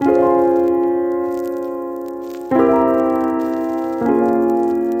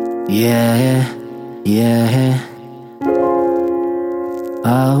Yeah, yeah. Oh,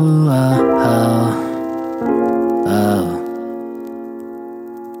 oh, oh, oh.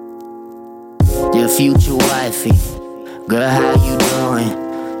 Your future wifey, girl, how you doing?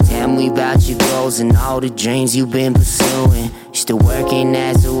 Tell me about your goals and all the dreams you've been pursuing. You still working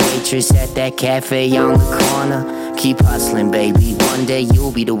as a waitress at that cafe on the corner? Keep hustling, baby. One day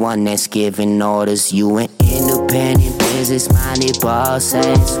you'll be the one that's giving orders. You an independent, business-minded,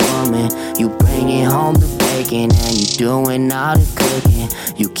 boss-ass woman. You bringing home the bacon and you doing all the cooking.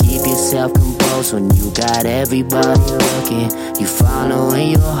 You keep yourself composed when you got everybody looking. You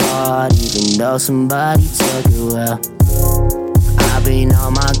following your heart even though somebody took it. Well, I've been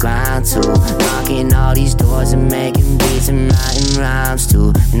on my grind too, knocking all these doors and making beats and writing rhymes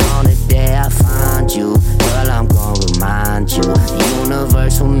too. And on the day I find you, girl, I'm gonna remind you, the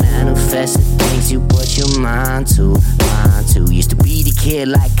universe will manifest the things you put your mind to. Used to be the kid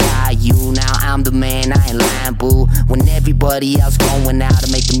like you, now I'm the man, I ain't lying, boo. When everybody else going out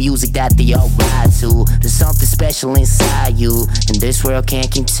to make the music that they all ride to, there's something special inside you, and this world can't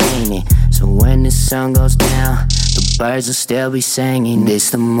contain it. So when the sun goes down, the birds will still be singing. This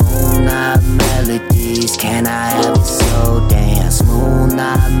the Moonlight Melodies, can I have it so dance?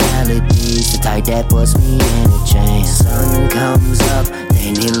 Moonlight Melodies, the type that puts me in a trance. Sun comes up,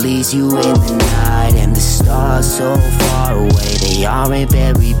 then it leaves you in the night, and the stars so far away, they aren't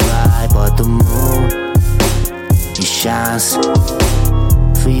very bright, but the moon, it shines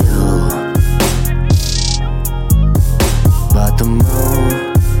for you. But the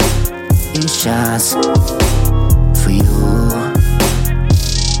moon, it shines for you.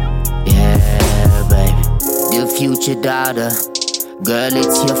 Yeah, baby. Your future daughter, girl,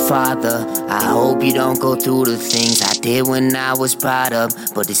 it's your father. I hope you don't go through the things I did when I was brought up.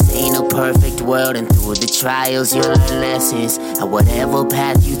 But this ain't a perfect world, and through the trials you'll learn lessons. And whatever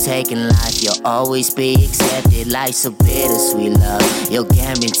path you take in life, you'll always be accepted. Life's a bittersweet love, you're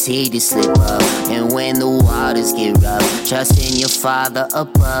guaranteed to slip up. And when the waters get rough, trust in your Father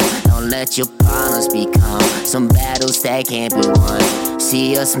above. Don't let your problems become some battles that can't be won.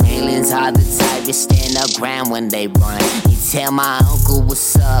 See, us millions are the type to stand up ground when they run. You tell my uncle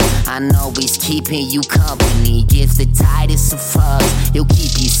what's up, I know he's keeping you company. Gives the tightest of hugs, he'll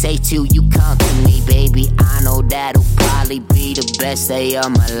keep you safe till you come to me. Baby, I know that'll probably be the best day of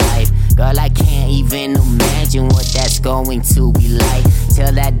my life. Girl, I can't even imagine what that's going to be like.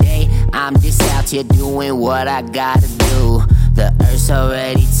 Till that day, I'm just out here doing what I gotta do. The earth's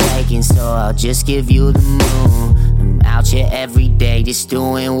already taken, so I'll just give you the moon. I'm out here every day just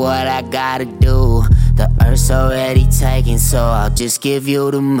doing what I gotta do. The earth's already taken, so I'll just give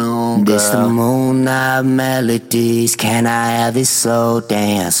you the moon, girl. This the Moonlight Melodies, can I have it slow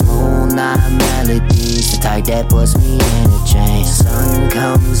dance? Moonlight Melodies, the type that puts me in a trance. Sun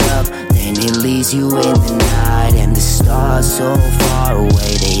comes up, then it leaves you in the night, and the stars so far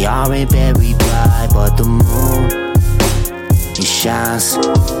away, they aren't very bright, but the moon, it shines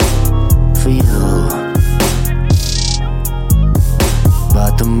for you.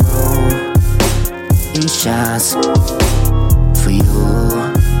 But the moon, it shines for you.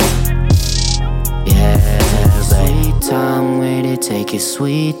 Yeah, baby. Sweet time with it, take your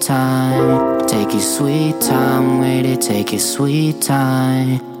sweet time. Take your sweet time with it, take your sweet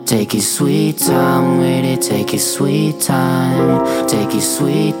time. Take your sweet time with it, take your sweet time. Take your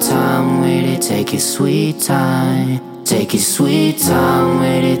sweet time with it, take your sweet time. Take your sweet time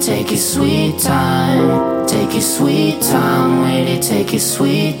with it, take your sweet time. Take your sweet time with it, take your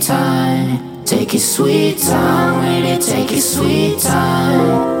sweet time. Take your sweet time with it, take your sweet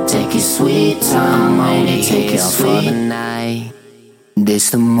time. Take your sweet time with it, take your sweet night.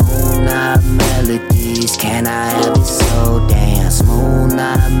 This the Moonlight Melodies, can I have it so dance?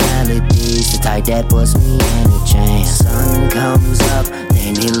 Moonlight Melodies, the type that puts me in a trance. Sun comes up,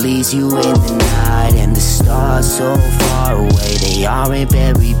 then it leaves you in the night, and the stars so far away, they aren't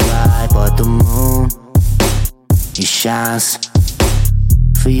very bright, but the moon, it shines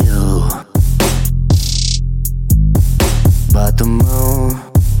for you. But the moon,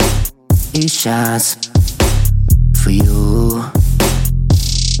 it shines for you.